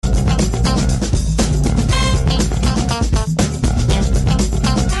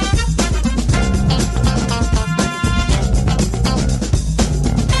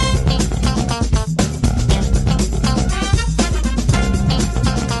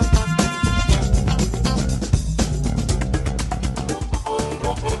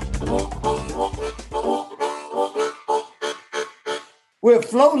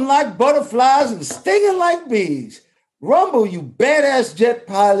floating like butterflies and stinging like bees. Rumble, you badass jet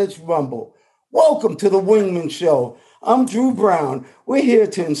pilots, rumble. Welcome to the Wingman Show. I'm Drew Brown. We're here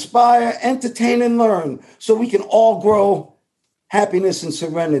to inspire, entertain, and learn so we can all grow. Happiness and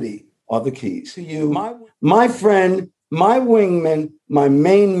serenity are the keys. To you, my friend, my wingman, my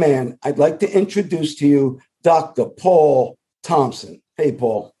main man, I'd like to introduce to you Dr. Paul Thompson. Hey,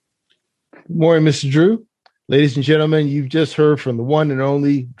 Paul. Good morning, Mr. Drew. Ladies and gentlemen, you've just heard from the one and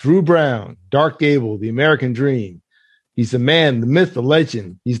only Drew Brown, Dark Gable, the American dream. He's the man, the myth, the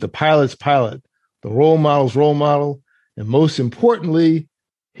legend. He's the pilot's pilot, the role model's role model, and most importantly,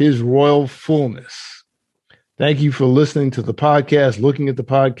 his royal fullness. Thank you for listening to the podcast, looking at the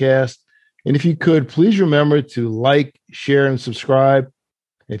podcast. And if you could, please remember to like, share, and subscribe.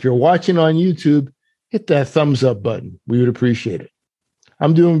 If you're watching on YouTube, hit that thumbs up button. We would appreciate it.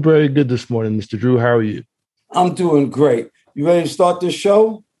 I'm doing very good this morning, Mr. Drew. How are you? I'm doing great. You ready to start this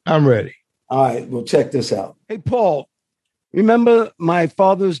show? I'm ready. All right, we'll check this out. Hey, Paul, remember my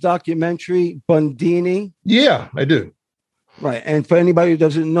father's documentary, Bundini? Yeah, I do. Right. And for anybody who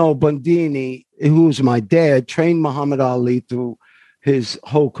doesn't know, Bundini, who was my dad, trained Muhammad Ali through his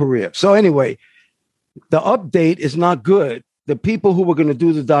whole career. So anyway, the update is not good. The people who were going to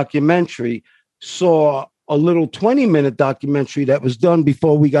do the documentary saw a little 20-minute documentary that was done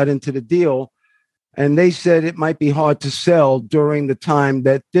before we got into the deal. And they said it might be hard to sell during the time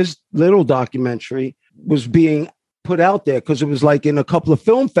that this little documentary was being put out there, because it was like in a couple of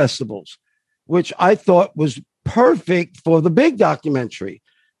film festivals, which I thought was perfect for the big documentary.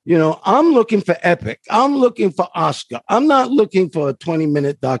 You know, I'm looking for epic. I'm looking for Oscar. I'm not looking for a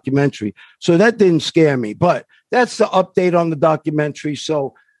 20-minute documentary. So that didn't scare me. But that's the update on the documentary.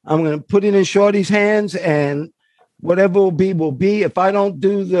 So I'm going to put it in Shorty's hands, and whatever will be, will be. If I don't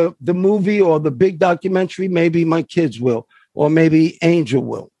do the movie or the big documentary, maybe my kids will, or maybe Angel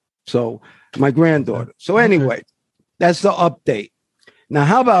will. So my granddaughter. So anyway, that's the update. Now,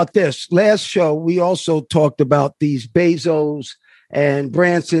 how about this? Last show, we also talked about these Bezos and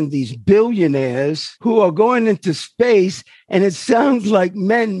Branson, these billionaires who are going into space, and it sounds like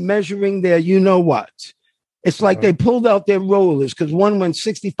men measuring their you-know-what. It's like they pulled out their rollers because one went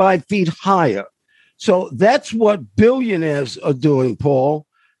 65 feet higher. So that's what billionaires are doing, Paul.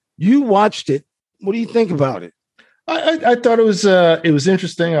 You watched it. What do you think about it? I thought it was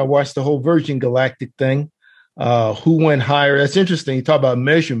interesting. I watched the whole Virgin Galactic thing. Who went higher? That's interesting. You talk about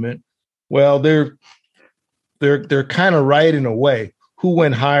measurement. Well, they're kind of right in a way. Who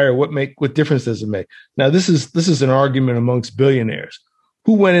went higher? What difference does it make? Now, this is an argument amongst billionaires.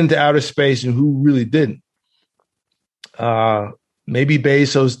 Who went into outer space and who really didn't? Maybe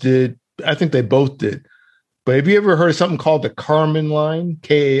Bezos did. I think they both did. But have you ever heard of something called the Kármán line?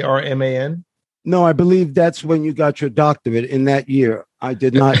 Karman? No, I believe that's when you got your doctorate in that year. I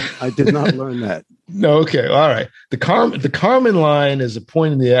did not learn that. No, okay. All right. The Kármán line is a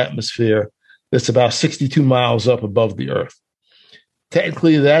point in the atmosphere that's about 62 miles up above the Earth.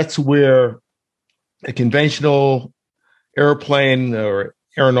 Technically, that's where a conventional airplane or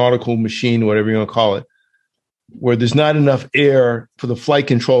aeronautical machine, whatever you want to call it, where there's not enough air for the flight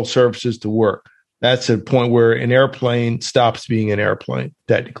control surfaces to work. That's a point where an airplane stops being an airplane,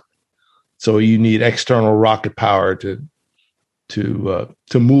 technically. So you need external rocket power to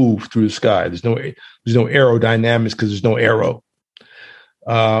move through the sky. There's no aerodynamics because there's no aero.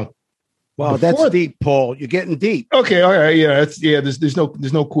 Wow, that's deep, Paul. You're getting deep. Okay, all right, yeah, There's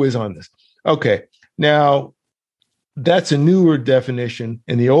no quiz on this. Okay, now that's a newer definition.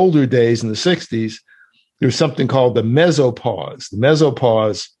 In the older days, in the 60s, there was something called the mesopause. The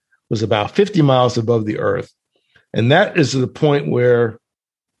mesopause was about 50 miles above the Earth, and that is the point where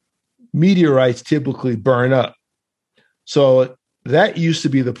meteorites typically burn up. So that used to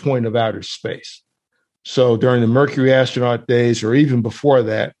be the point of outer space. So during the Mercury astronaut days, or even before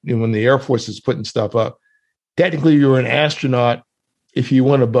that, when the Air Force is putting stuff up, technically you were an astronaut if you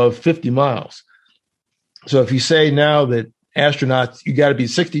went above 50 miles. So if you say now that astronauts, you got to be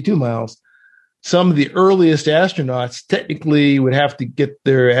 62 miles, some of the earliest astronauts technically would have to get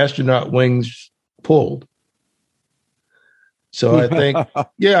their astronaut wings pulled. So I think,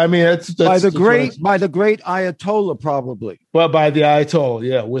 yeah, I mean, that's by the great Ayatollah, probably. Well, by the Ayatollah,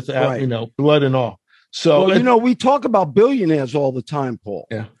 yeah, without blood and all. So we talk about billionaires all the time, Paul.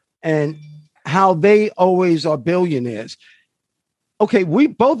 Yeah, and how they always are billionaires. Okay,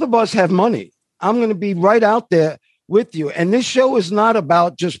 both of us have money. I'm going to be right out there with you. And this show is not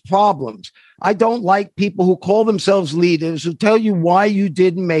about just problems. I don't like people who call themselves leaders who tell you why you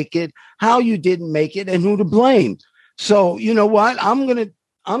didn't make it, how you didn't make it, and who to blame. So you know what? I'm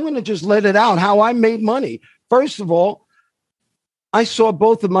gonna just let it out how I made money. First of all, I saw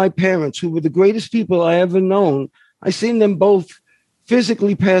both of my parents, who were the greatest people I ever known. I seen them both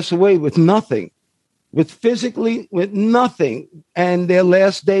physically pass away with nothing, with nothing. And their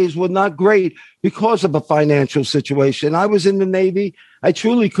last days were not great because of a financial situation. I was in the Navy. I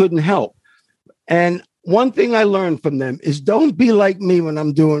truly couldn't help. And one thing I learned from them is don't be like me when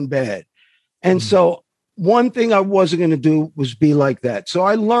I'm doing bad. And so one thing I wasn't going to do was be like that. So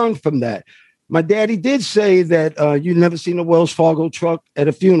I learned from that. My daddy did say that you've never seen a Wells Fargo truck at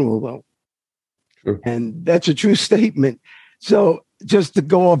a funeral, though. Sure. And that's a true statement. So just to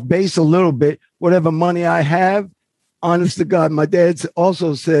go off base a little bit, whatever money I have, honest to God, my dad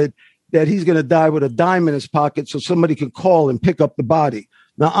also said that he's going to die with a dime in his pocket so somebody can call and pick up the body.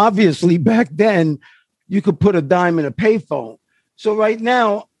 Now, obviously, back then, you could put a dime in a payphone. So right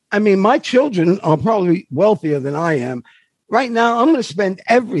now, I mean, my children are probably wealthier than I am. Right now, I'm going to spend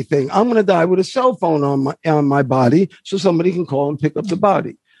everything. I'm going to die with a cell phone on my body so somebody can call and pick up the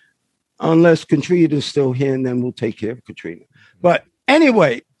body. Unless Katrina is still here, and then we'll take care of Katrina. But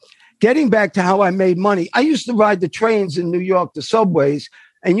anyway, getting back to how I made money, I used to ride the trains in New York, the subways,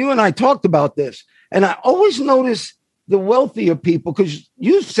 and you and I talked about this. And I always noticed the wealthier people, because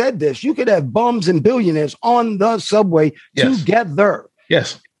you said this, you could have bums and billionaires on the subway together.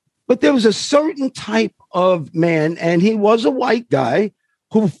 Yes. But there was a certain type of man, and he was a white guy,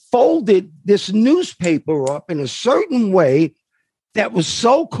 who folded this newspaper up in a certain way that was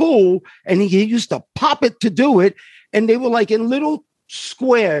so cool. And he used to pop it to do it. And they were like in little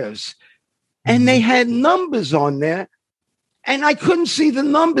squares. And they had numbers on there. And I couldn't see the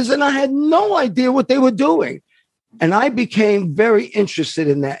numbers. And I had no idea what they were doing. And I became very interested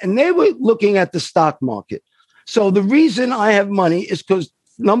in that. And they were looking at the stock market. So the reason I have money is because,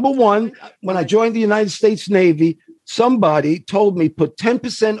 number one, when I joined the United States Navy, somebody told me put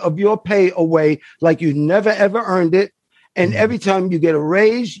 10% of your pay away like you never, ever earned it. And every time you get a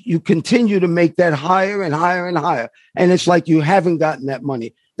raise, you continue to make that higher and higher and higher. And it's like you haven't gotten that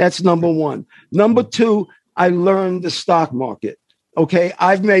money. That's number one. Number two, I learned the stock market. Okay,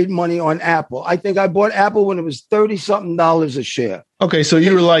 I've made money on Apple. I think I bought Apple when it was $30-something a share. Okay, so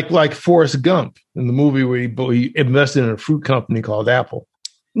you were like Forrest Gump in the movie where he invested in a fruit company called Apple.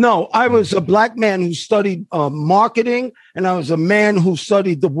 No, I was a black man who studied marketing, and I was a man who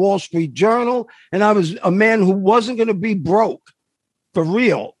studied the Wall Street Journal, and I was a man who wasn't going to be broke for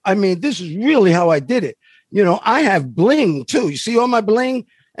real. I mean, this is really how I did it. You know, I have bling too. You see all my bling?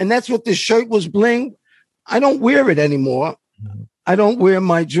 And that's what this shirt was, bling. I don't wear it anymore. I don't wear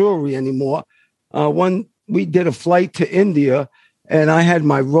my jewelry anymore. We did a flight to India, and I had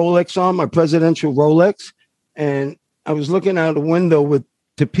my Rolex on, my presidential Rolex, and I was looking out the window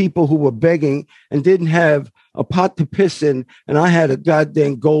to people who were begging and didn't have a pot to piss in, and I had a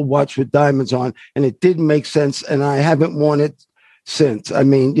goddamn gold watch with diamonds on, and it didn't make sense, and I haven't worn it since. I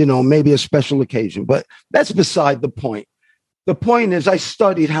mean, you know, maybe a special occasion, but that's beside the point. The point is I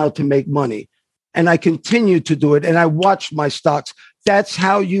studied how to make money. And I continue to do it. And I watch my stocks. That's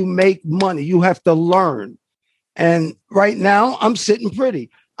how you make money. You have to learn. And right now, I'm sitting pretty.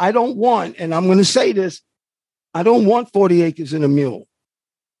 I don't want, and I'm going to say this, I don't want 40 acres and a mule.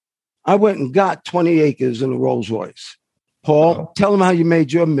 I went and got 20 acres in a Rolls Royce. Paul, tell them how you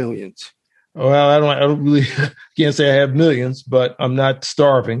made your millions. Well, I don't really, can't say I have millions, but I'm not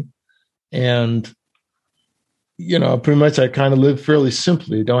starving. And you know, pretty much I kind of live fairly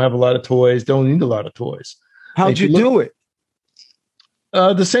simply. Don't have a lot of toys. Don't need a lot of toys. How'd you do it?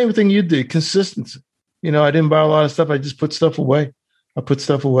 The same thing you did, consistency. You know, I didn't buy a lot of stuff. I just put stuff away. I put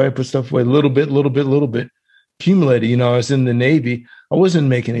stuff away, little bit, accumulated. You know, I was in the Navy. I wasn't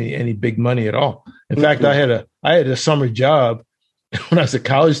making any big money at all. In fact, I had a summer job when I was a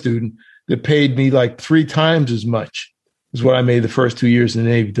college student that paid me like 3 times as much as what I made the first 2 years in the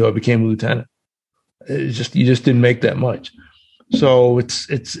Navy till I became a lieutenant. You just didn't make that much. So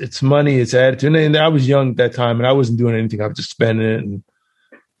it's money, it's attitude. And I was young at that time, and I wasn't doing anything. I was just spending it and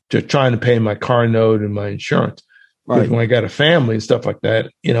just trying to pay my car note and my insurance. Right. But when I got a family and stuff like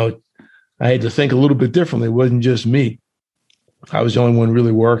that, you know, I had to think a little bit differently. It wasn't just me. I was the only one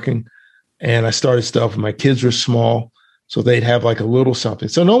really working, and I started stuff when my kids were small, so they'd have like a little something.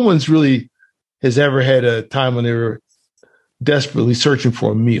 So no one's really has ever had a time when they were desperately searching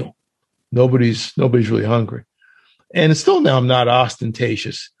for a meal. Nobody's really hungry. And still now I'm not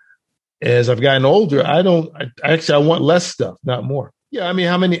ostentatious. As I've gotten older, I want less stuff, not more. Yeah. I mean,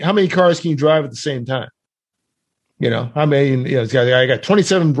 how many cars can you drive at the same time? You know, I mean, you know, I got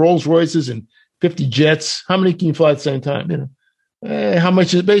 27 Rolls Royces and 50 jets. How many can you fly at the same time? You know, how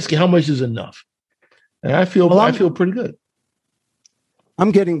much is enough? And I feel pretty good. I'm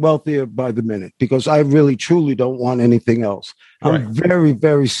getting wealthier by the minute because I really, truly don't want anything else. I'm very,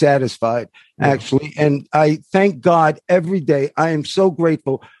 very satisfied, actually. And I thank God every day. I am so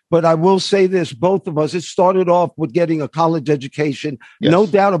grateful. But I will say this, both of us, it started off with getting a college education. Yes. No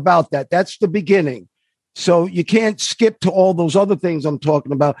doubt about that. That's the beginning. So you can't skip to all those other things I'm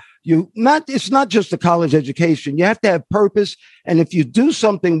talking about. It's not just a college education. You have to have purpose. And if you do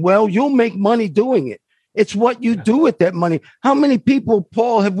something well, you'll make money doing it. It's what you do with that money. How many people,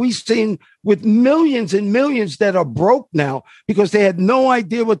 Paul, have we seen with millions and millions that are broke now because they had no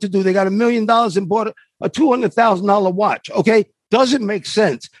idea what to do? They got $1 million and bought a $200,000 watch. Okay. Doesn't make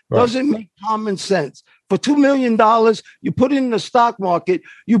sense. Doesn't make common sense. For $2 million, you put it in the stock market,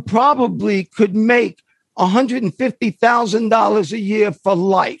 you probably could make $150,000 a year for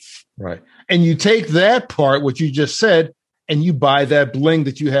life. Right. And you take that part, what you just said, and you buy that bling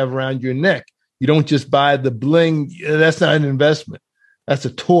that you have around your neck. You don't just buy the bling. That's not an investment. That's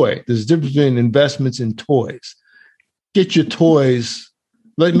a toy. There's a difference between investments and toys. Get your toys.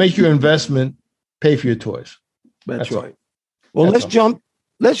 Make your investment. Pay for your toys. That's right. Well,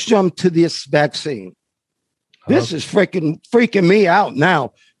 let's jump to this vaccine. This is freaking me out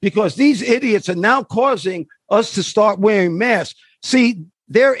now because these idiots are now causing us to start wearing masks. See,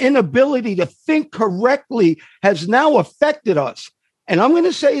 their inability to think correctly has now affected us. And I'm going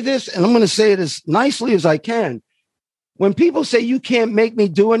to say this, and I'm going to say it as nicely as I can. When people say you can't make me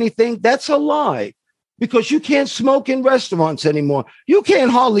do anything, that's a lie because you can't smoke in restaurants anymore. You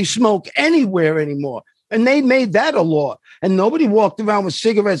can't hardly smoke anywhere anymore. And they made that a law. And nobody walked around with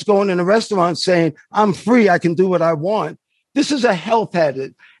cigarettes going in a restaurant saying, I'm free, I can do what I want. This is a health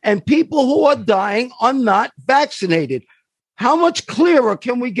hazard. And people who are dying are not vaccinated. How much clearer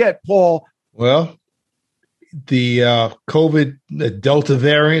can we get, Paul? Well, the COVID, the Delta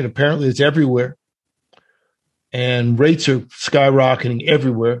variant, apparently it's everywhere. And rates are skyrocketing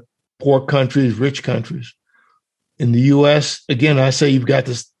everywhere. Poor countries, rich countries. In the U.S., again, I say you've got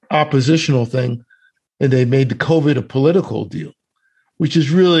this oppositional thing. And they made the COVID a political deal, which is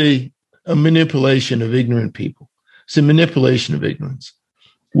really a manipulation of ignorant people. It's a manipulation of ignorance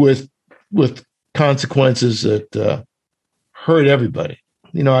with consequences that hurt everybody.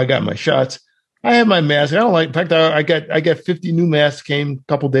 You know, I got my shots. I have my mask. I don't like. In fact, I got 50 new masks came a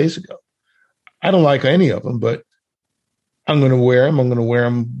couple days ago. I don't like any of them, but I'm going to wear them. I'm going to wear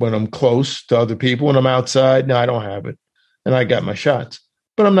them when I'm close to other people. When I'm outside, no, I don't have it, and I got my shots.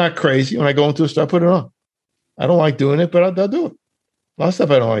 But I'm not crazy. When I go into a store, I put it on. I don't like doing it, but I'll do it. A lot of stuff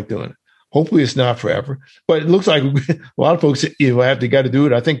I don't like doing it. Hopefully it's not forever. But it looks like a lot of folks, got to do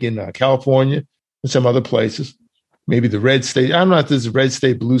it. I think in California and some other places, maybe the red state. I don't know if this is red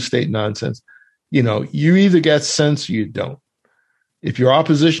state, blue state nonsense. You know, you either got sense or you don't. If you're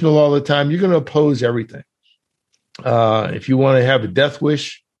oppositional all the time, you're going to oppose everything. If you want to have a death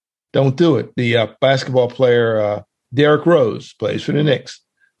wish, don't do it. The basketball player, Derrick Rose, plays for the Knicks,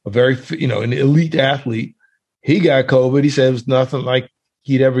 a very, an elite athlete. He got COVID. He said it was nothing like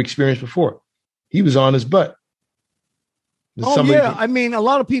he'd ever experienced before. He was on his butt. I mean, a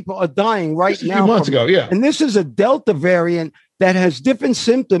lot of people are dying right now. A few months ago, yeah. And this is a Delta variant that has different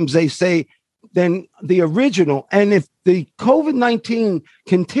symptoms, they say, than the original. And if the COVID-19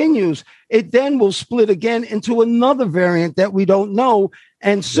 continues, it then will split again into another variant that we don't know.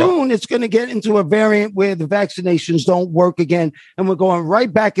 And soon it's going to get into a variant where the vaccinations don't work again. And we're going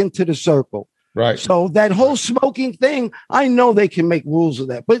right back into the circle. Right. So that whole smoking thing, I know they can make rules of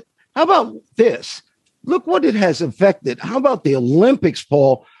that. But how about this? Look what it has affected. How about the Olympics,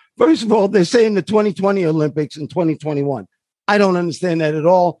 Paul? First of all, they're saying the 2020 Olympics in 2021. I don't understand that at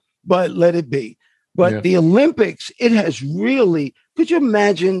all, but let it be. But the Olympics, it has really, could you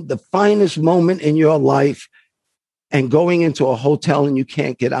imagine the finest moment in your life and going into a hotel and you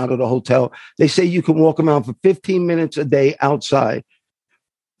can't get out of the hotel? They say you can walk around for 15 minutes a day outside.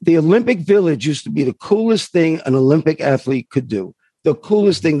 The Olympic Village used to be the coolest thing an Olympic athlete could do. The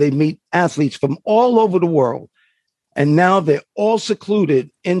coolest thing. They meet athletes from all over the world. And now they're all secluded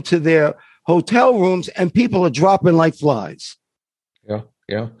into their hotel rooms and people are dropping like flies.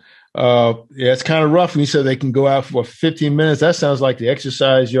 Yeah. It's kind of rough when you said they can go out for 15 minutes. That sounds like the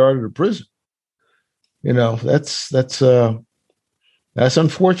exercise yard of the prison. You know, that's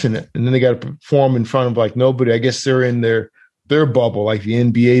unfortunate. And then they got to perform in front of like nobody. I guess they're in their bubble, like the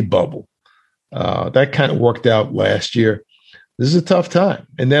NBA bubble. That kind of worked out last year. This is a tough time.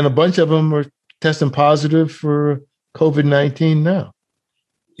 And then a bunch of them are testing positive for COVID-19 now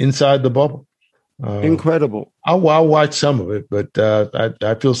inside the bubble. Incredible. I'll watch some of it, but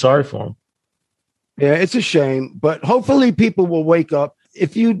I feel sorry for them. Yeah, it's a shame, but hopefully people will wake up.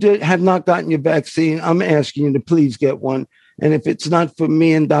 If you have not gotten your vaccine, I'm asking you to please get one And if it's not for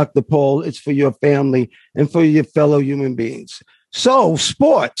me and Dr. Paul, it's for your family and for your fellow human beings. So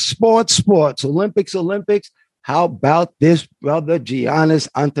sports. Olympics. How about this brother, Giannis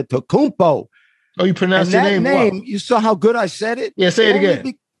Antetokounmpo? Oh, you pronounced the name well. You saw how good I said it? Yeah, say it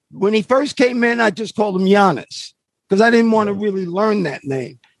again. When he first came in, I just called him Giannis because I didn't want to really learn that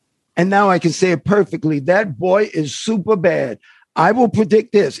name. And now I can say it perfectly. That boy is super bad. I will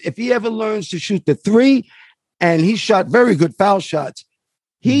predict this. If he ever learns to shoot the three, and he shot very good foul shots,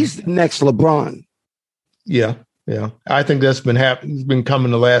 he's the next LeBron. Yeah. I think that's been happening. It's been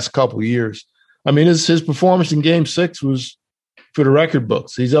coming the last couple of years. I mean, his performance in Game 6 was for the record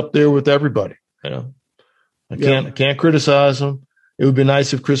books. He's up there with everybody. I can't criticize him. It would be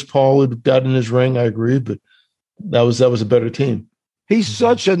nice if Chris Paul had gotten in his ring. I agree, but that was a better team. He's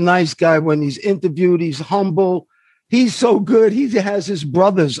such a nice guy when he's interviewed. He's humble. He's so good. He has his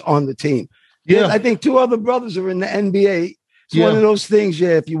brothers on the team. Yeah, I think 2 other brothers are in the NBA. It's one of those things.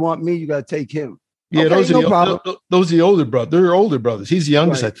 Yeah, if you want me, you got to take him. Yeah, okay, those are the older brothers. They're older brothers. He's the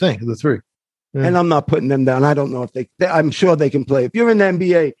youngest, right. I think, of the 3. Yeah. And I'm not putting them down. I don't know if I'm sure they can play. If you're in the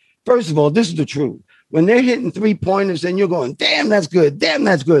NBA, first of all, this is the truth. When they're hitting 3-pointers and you're going, damn, that's good. Damn,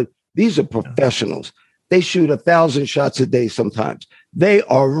 that's good. These are professionals. They shoot 1,000 shots a day sometimes. They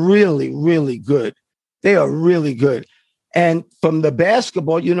are really, really good. They are really good. And from the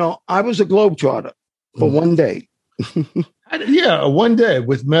basketball, I was a Globetrotter for one day. One day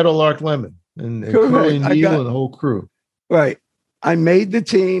with Meadowlark Lemon and Curly Neal and the whole crew. Right. I made the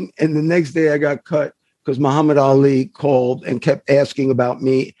team, and the next day I got cut because Muhammad Ali called and kept asking about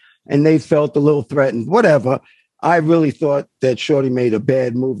me, and they felt a little threatened. Whatever. I really thought that Shorty made a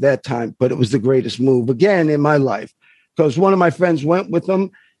bad move that time, but it was the greatest move again in my life because one of my friends went with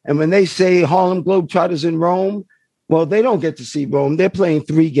them, and when they say Harlem Globetrotters in Rome, well, they don't get to see Rome. They're playing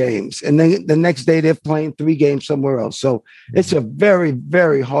 3 games, and then the next day they're playing 3 games somewhere else. So it's a very,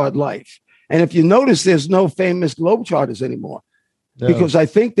 very hard life. And if you notice, there's no famous Globetrotters anymore because I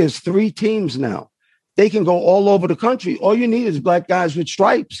think there's 3 teams now. They can go all over the country. All you need is black guys with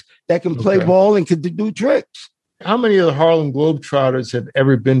stripes that can play ball and can do tricks. How many of the Harlem Globetrotters have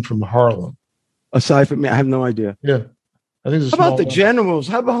ever been from Harlem? Aside from me, I have no idea. Yeah. I think How about the Generals?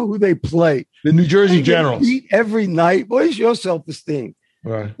 How about who they play? The New Jersey Generals. Beat every night. Where's your self-esteem?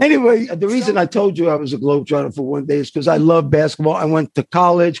 Right. Anyway, the reason I told you I was a Globetrotter for one day is because I love basketball. I went to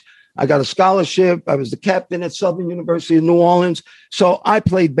college. I got a scholarship. I was the captain at Southern University of New Orleans. So I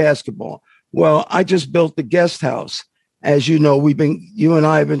played basketball. Well, I just built the guest house. As you know, you and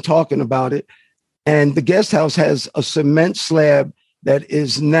I have been talking about it. And the guest house has a cement slab that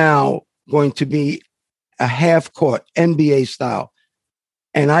is now going to be a half court, NBA style.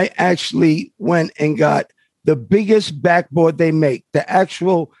 And I actually went and got the biggest backboard they make, the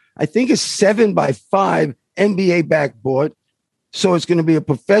actual, I think it's 7x5 NBA backboard. So it's going to be a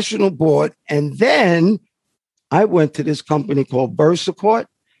professional board. And then I went to this company called VersaCourt,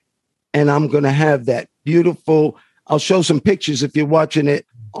 and I'm going to have that beautiful, I'll show some pictures if you're watching it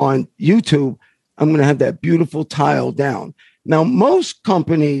on YouTube. I'm going to have that beautiful tile down. Now, most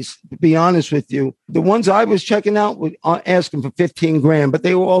companies, to be honest with you, the ones I was checking out were asking for 15 grand, but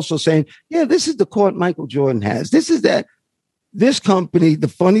they were also saying, yeah, this is the court Michael Jordan has. This is that. This company, the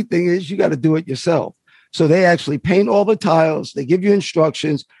funny thing is you got to do it yourself. So they actually paint all the tiles. They give you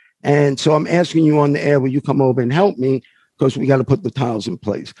instructions. And so I'm asking you on the air, will you come over and help me? Because we got to put the tiles in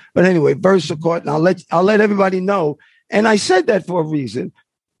place. But anyway, VersaCourt, and I'll let everybody know. And I said that for a reason,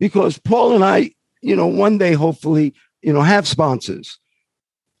 because Paul and I, one day, hopefully, have sponsors.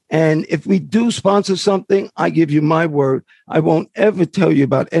 And if we do sponsor something, I give you my word. I won't ever tell you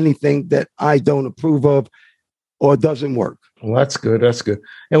about anything that I don't approve of or doesn't work. Well, that's good. That's good.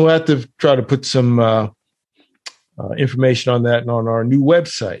 And we'll have to try to put some information on that and on our new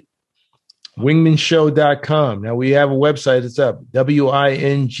website, wingmanshow.com. Now we have a website. It's up,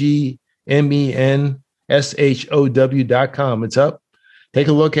 WINGMENSHOW.com. It's up. Take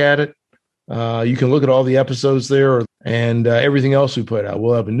a look at it. You can look at all the episodes there and everything else we put out.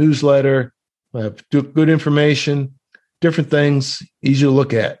 We'll have a newsletter, we'll have good information, different things, easy to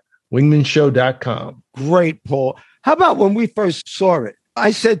look at. Wingmanshow.com. Great, Paul. How about when we first saw it? I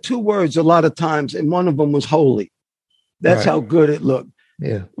said 2 words a lot of times, and one of them was holy. That's how good it looked.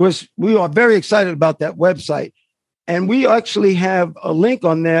 Yeah. We are very excited about that website. And we actually have a link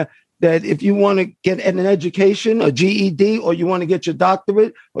on there that if you want to get an education, a GED, or you want to get your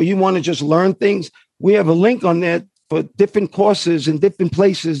doctorate, or you want to just learn things, we have a link on there for different courses in different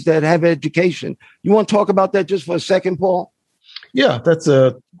places that have education. You want to talk about that just for a second, Paul? Yeah, that's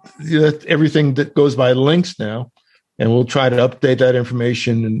everything that goes by links now. And we'll try to update that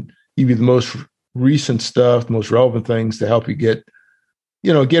information and give you the most recent stuff, the most relevant things to help you get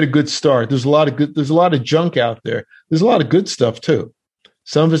a good start. There's a lot of junk out there. There's a lot of good stuff too.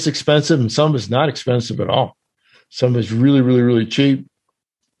 Some of it's expensive and some of it's not expensive at all. Some of it's really, really, really cheap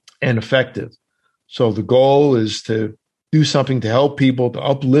and effective. So the goal is to do something to help people, to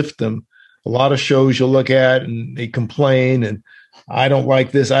uplift them. A lot of shows you'll look at and they complain and I don't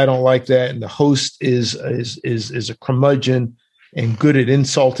like this, I don't like that. And the host is a curmudgeon and good at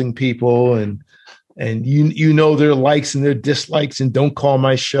insulting people and their likes and their dislikes and don't call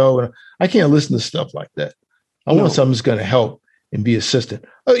my show. And I can't listen to stuff like that. I want something that's going to help and be assistant.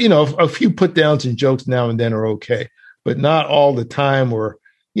 A few put downs and jokes now and then are okay, but not all the time. Or,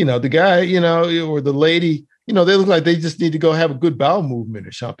 the guy, or the lady, they look like they just need to go have a good bowel movement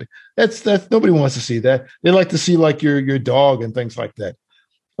or something. That's nobody wants to see that. They like to see like your dog and things like that.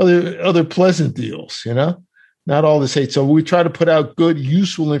 Other pleasant deals, not all this hate. So we try to put out good,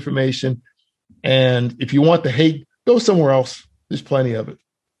 useful information. And if you want the hate, go somewhere else. There's plenty of it.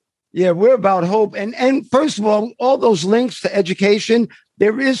 Yeah, we're about hope. And first of all those links to education,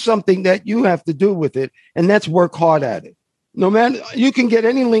 there is something that you have to do with it, and that's work hard at it. No matter, you can get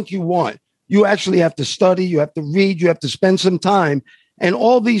any link you want. You actually have to study, you have to read, you have to spend some time. And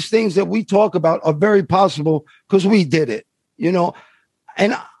all these things that we talk about are very possible because we did it,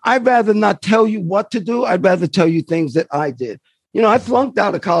 And I'd rather not tell you what to do. I'd rather tell you things that I did. I flunked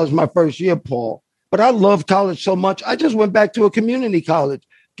out of college my first year, Paul, but I love college so much. I just went back to a community college,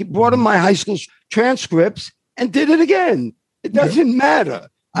 brought in my high school transcripts and did it again. It doesn't matter.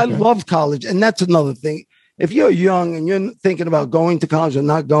 I love college. And that's another thing. If you're young and you're thinking about going to college or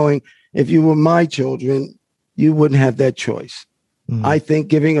not going, if you were my children, you wouldn't have that choice. I think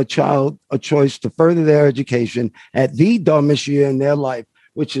giving a child a choice to further their education at the dumbest year in their life,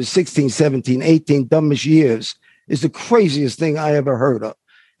 which is 16, 17, 18 dumbest years, is the craziest thing I ever heard of.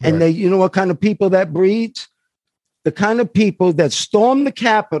 And they, what kind of people that breeds? The kind of people that storm the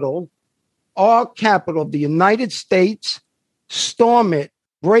Capitol, our capital of the United States, storm it,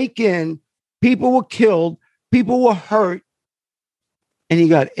 break in, people were killed, people were hurt, and he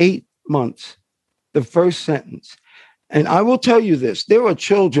got 8 months, the first sentence. And I will tell you this, there are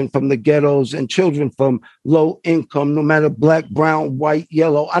children from the ghettos and children from low income, no matter black, brown, white,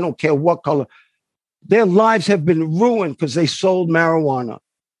 yellow, I don't care what color. Their lives have been ruined because they sold marijuana.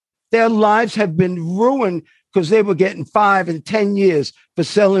 Their lives have been ruined because they were getting 5 and 10 years for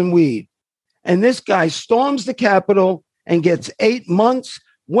selling weed. And this guy storms the Capitol and gets 8 months.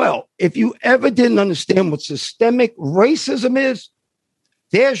 Well, if you ever didn't understand what systemic racism is,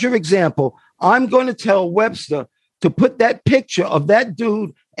 there's your example. I'm going to tell Webster to put that picture of that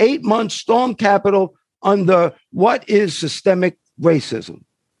dude, 8 months, storm Capitol, under what is systemic racism.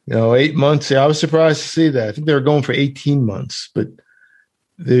 8 months. Yeah, I was surprised to see that. I think they were going for 18 months, but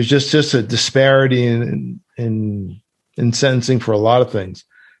there's just a disparity in sentencing for a lot of things.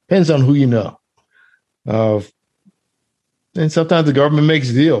 Depends on who you know. And sometimes the government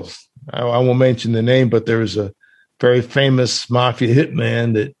makes deals. I won't mention the name, but there was a very famous mafia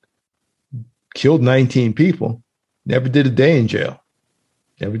hitman that killed 19 people. Never did a day in jail.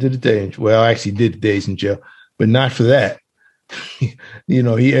 Well, actually did days in jail, but not for that. He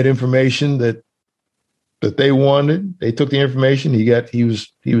had information that they wanted. They took the information.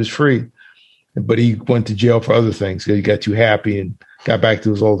 He was free, but he went to jail for other things. He got too happy and got back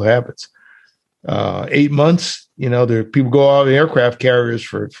to his old habits. 8 months, there people go out of aircraft carriers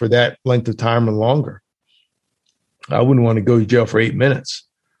for that length of time or longer. I wouldn't want to go to jail for 8 minutes,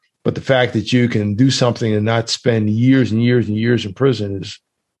 but the fact that you can do something and not spend years and years and years in prison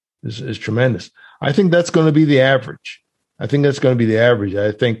is tremendous. I think that's going to be the average. I think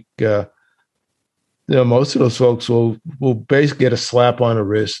most of those folks will basically get a slap on the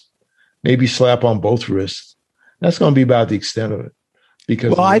wrist, maybe slap on both wrists. That's going to be about the extent of it.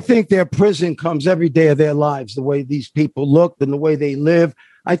 Because I think their prison comes every day of their lives, the way these people look and the way they live.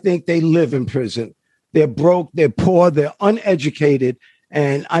 I think they live in prison. They're broke, they're poor, they're uneducated,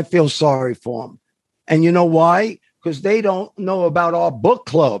 and I feel sorry for them. And you know why? Because they don't know about our book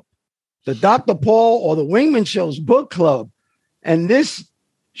club, the Dr. Paul or the Wingman Show's book club. And this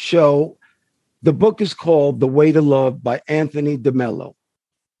show, the book is called The Way to Love by Anthony DeMello.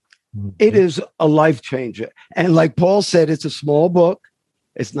 Mm-hmm. It is a life changer. And like Paul said, it's a small book.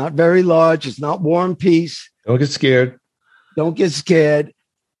 It's not very large. It's not War and Peace. Don't get scared.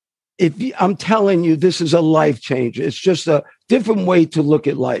 I'm telling you, this is a life changer. It's just a different way to look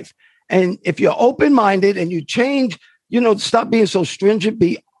at life. And if you're open-minded and you change, stop being so stringent,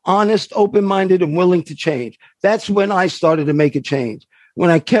 be honest, open-minded, and willing to change. That's when I started to make a change. When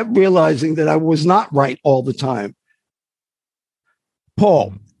I kept realizing that I was not right all the time.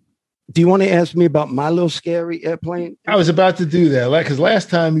 Paul, Do you want to ask me about my little scary airplane? I was about to do that because last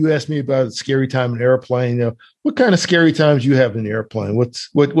time you asked me about a scary time in an airplane. What kind of scary times you have in the airplane?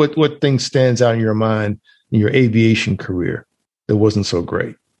 What thing stands out in your mind in your aviation career that wasn't so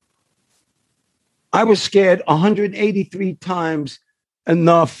great? I was scared 183 times,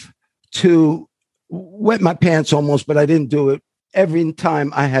 enough to wet my pants almost, but I didn't do it every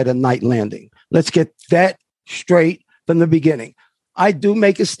time I had a night landing. Let's get that straight from the beginning. I do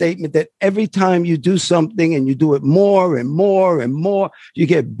make a statement that every time you do something and you do it more and more and more, you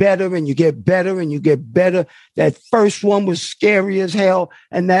get better and you get better and you get better. That first one was scary as hell.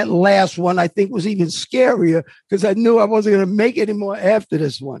 And that last one, I think, was even scarier because I knew I wasn't going to make it anymore after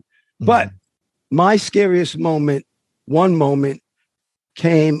this one. Mm-hmm. But my scariest moment, one moment,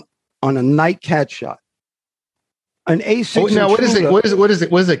 came on a night cat shot. An A6. Now, what is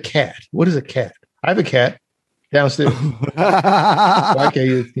a cat? What is a cat? I have a cat. Downstairs.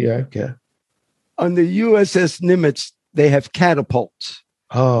 Okay, okay. On the USS Nimitz, they have catapults.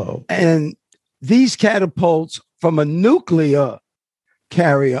 Oh. And these catapults from a nuclear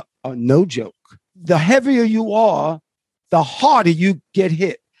carrier are no joke. The heavier you are, the harder you get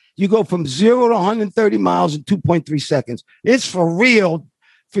hit. You go from 0 to 130 miles in 2.3 seconds. It's for real.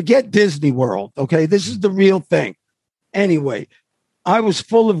 Forget Disney World, okay? This is the real thing. Anyway, I was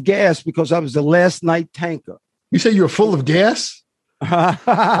full of gas because I was the last night tanker. You say you were full of gas? Okay,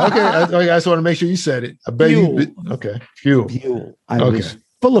 I just want to make sure you said it. I bet fuel. Fuel. I was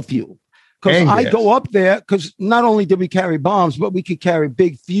full of fuel. Because I go up there, because not only did we carry bombs, but we could carry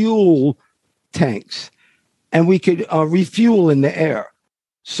big fuel tanks. And we could refuel in the air.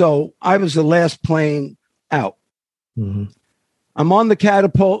 So I was the last plane out. Mm-hmm. I'm on the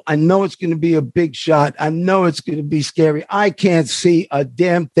catapult. I know it's going to be a big shot. I know it's going to be scary. I can't see a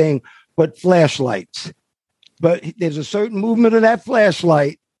damn thing but flashlights. But there's a certain movement of that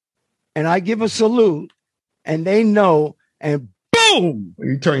flashlight, and I give a salute, and they know, and boom!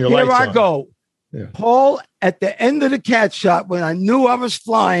 You turn your lights on. Here I go. Yeah. Paul, at the end of the cat shot, when I knew I was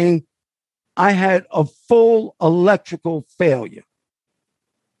flying, I had a full electrical failure.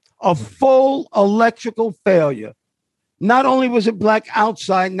 A full electrical failure. Not only was it black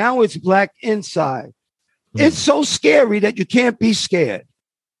outside, now it's black inside. It's so scary that you can't be scared.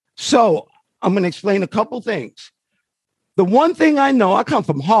 So I'm going to explain a couple things. The one thing I know, I come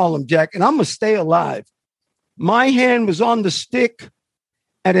from Harlem, Jack, and I'm going to stay alive. My hand was on the stick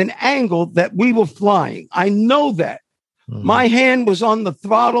at an angle that we were flying. I know that. Mm-hmm. My hand was on the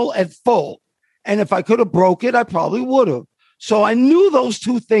throttle at full. And if I could have broke it, I probably would have. So I knew those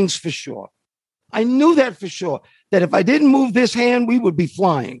two things for sure. I knew that for sure, that if I didn't move this hand, we would be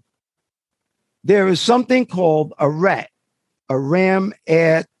flying. There is something called a RAT, a ram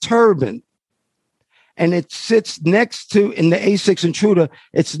air turbine. And it sits next to, in the A6 Intruder,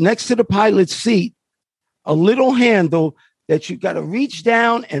 it's next to the pilot's seat, a little handle that you got to reach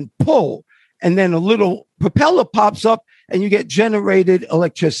down and pull. And then a little propeller pops up and you get generated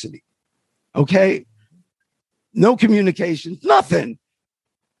electricity. Okay? No communication, nothing.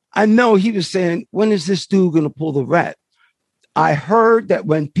 I know he was saying, when is this dude going to pull the RAT? I heard that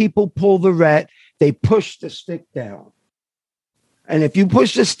when people pull the RAT, they push the stick down. And if you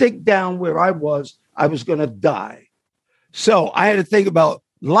push the stick down where I was going to die. So I had to think about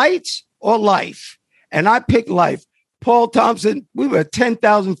lights or life. And I picked life. Paul Thompson, we were at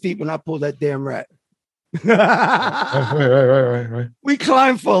 10,000 feet when I pulled that damn RAT. Right. We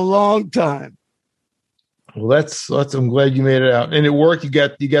climbed for a long time. Well, that's. I'm glad you made it out, and it worked. You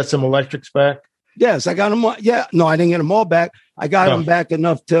got some electrics back. Yes, I got them. Yeah, no, I didn't get them all back. I got them back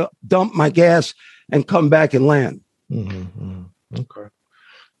enough to dump my gas and come back and land. Mm-hmm. Okay.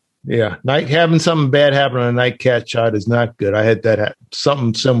 Yeah, having something bad happen on a night cat shot is not good. I had that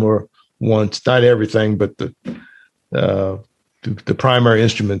something similar once. Not everything, but the primary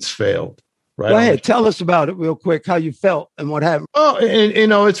instruments failed. Right. Go ahead. Tell us about it real quick, how you felt and what happened. Oh,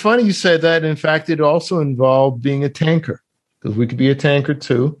 and it's funny you said that. In fact, it also involved being a tanker, because we could be a tanker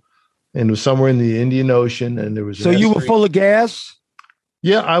too. And it was somewhere in the Indian Ocean. And there was. So you were full of gas?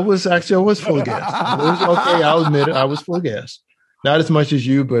 Yeah, I was full of gas. Okay, I'll admit it. I was full of gas. Not as much as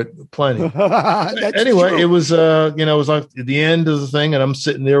you, but plenty. Anyway, true. It was, it was like at the end of the thing. And I'm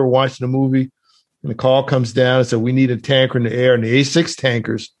sitting there watching a movie. And the call comes down and said, we need a tanker in the air. And the A6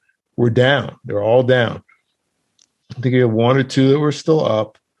 tankers were down. They're all down. I think we had one or two that were still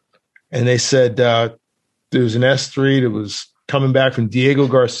up. And they said there was an S3 that was coming back from Diego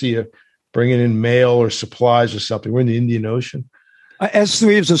Garcia, bringing in mail or supplies or something. We're in the Indian Ocean.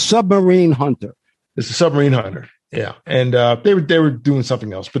 S3 is a submarine hunter. It's a submarine hunter. Yeah. And they were doing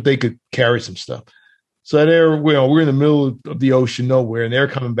something else, but they could carry some stuff. So we're in the middle of the ocean, nowhere, and they're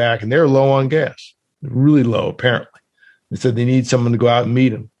coming back, and they're low on gas, really low, apparently. They said they need someone to go out and meet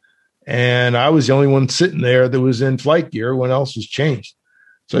them. And I was the only one sitting there that was in flight gear. Everyone else was changed.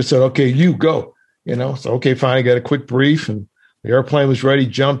 So I said, okay, you go, So, okay, fine. I got a quick brief, and the airplane was ready,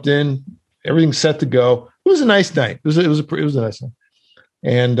 jumped in, everything's set to go. It was a nice night. It was a nice night.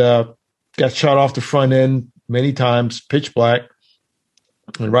 And got shot off the front end many times, pitch black.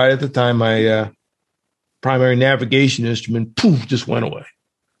 And right at the time, my primary navigation instrument, poof, just went away.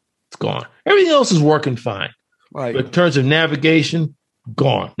 It's gone. Everything else is working fine. Right. But in terms of navigation,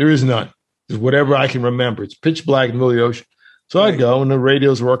 gone. There is none. It's whatever I can remember. It's pitch black in the middle of the ocean. So I go, and the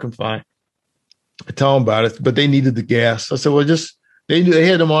radio's working fine. I tell them about it, but they needed the gas. I said, well, they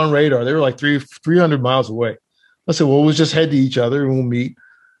had them on radar. They were like 300 miles away. I said, well, we'll just head to each other and we'll meet.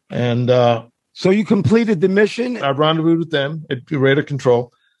 And so you completed the mission? I rendezvoused with them at radar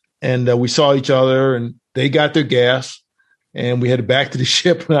control, and we saw each other, and they got their gas, and we headed back to the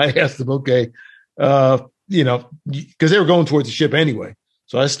ship. And I asked them, okay, because they were going towards the ship anyway.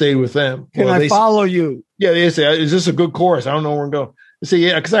 So I stayed with them. Can I follow you? Yeah, they say, is this a good course? I don't know where I'm going. I say,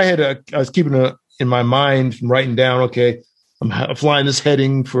 yeah, because I was keeping in my mind, writing down, okay, I'm flying this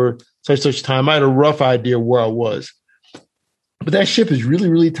heading for such time. I had a rough idea where I was. But that ship is really,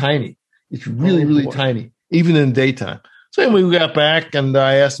 really tiny. It's really, really tiny, even in the daytime. So anyway, we got back, and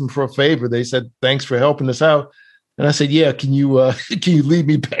I asked them for a favor. They said, thanks for helping us out. And I said, yeah, can you lead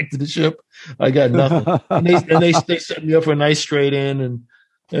me back to the ship? I got nothing. and they set me up for a nice straight in. And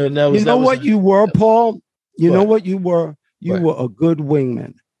that was, you were, Paul? You know what you were? You were a good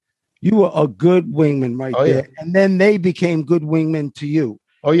wingman. You were a good wingman right there. Yeah. And then they became good wingmen to you.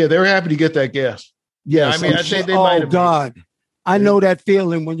 Oh, yeah. They were happy to get that gas. Yes. I mean, I think they might have. Oh, God. I know that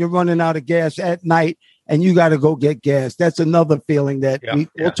feeling when you're running out of gas at night and you got to go get gas. That's another feeling that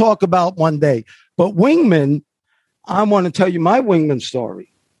we'll talk about one day. But wingman, I want to tell you my wingman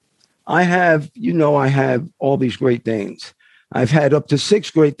story. I have all these Great Danes. I've had up to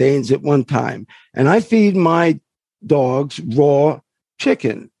 6 Great Danes at one time. And I feed my dogs raw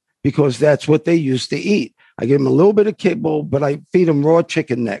chicken because that's what they used to eat. I give them a little bit of kibble, but I feed them raw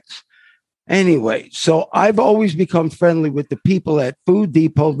chicken necks. Anyway, so I've always become friendly with the people at Food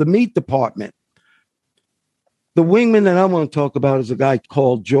Depot, the meat department. The wingman that I want to talk about is a guy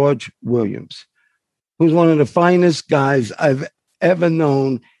called George Williams, who's one of the finest guys I've ever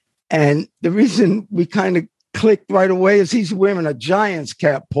known. And the reason we kind of clicked right away is he's wearing a Giants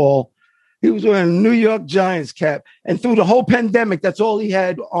cap, Paul. He was wearing a New York Giants cap. And through the whole pandemic, that's all he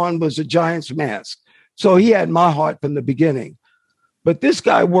had on was a Giants mask. So he had my heart from the beginning. But this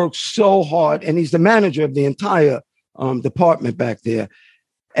guy works so hard, and he's the manager of the entire department back there.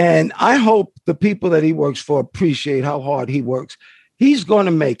 And I hope the people that he works for appreciate how hard he works. He's going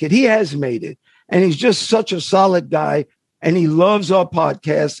to make it. He has made it. And he's just such a solid guy, and he loves our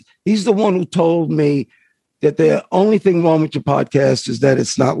podcast. He's the one who told me that the only thing wrong with your podcast is that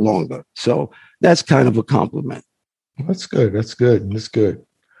it's not longer. So that's kind of a compliment. That's good. That's good. That's good.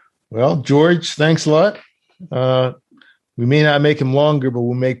 Well, George, thanks a lot. We may not make them longer, but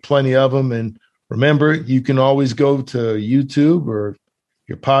we'll make plenty of them. And remember, you can always go to YouTube or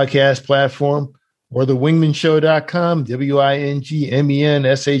your podcast platform or the wingmanshow.com,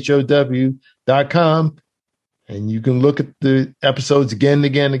 wingmenshow.com. And you can look at the episodes again and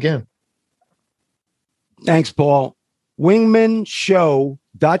again and again. Thanks, Paul.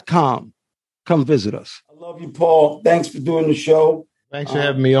 Wingmanshow.com. Come visit us. I love you, Paul. Thanks for doing the show. Thanks for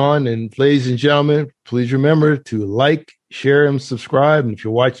having me on. And ladies and gentlemen, please remember to like, share, and subscribe. And if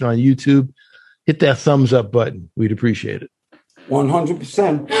you're watching on YouTube, hit that thumbs up button. We'd appreciate it.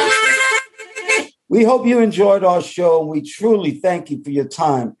 100%. We hope you enjoyed our show. We truly thank you for your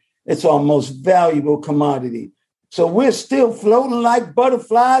time. It's our most valuable commodity. So we're still floating like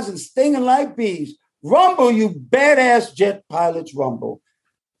butterflies and stinging like bees. Rumble, you badass jet pilots, rumble.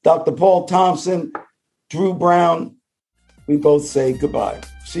 Dr. Paul Thompson, Drew Brown, we both say goodbye.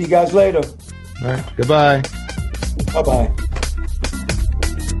 See you guys later. All right. Goodbye. Bye-bye.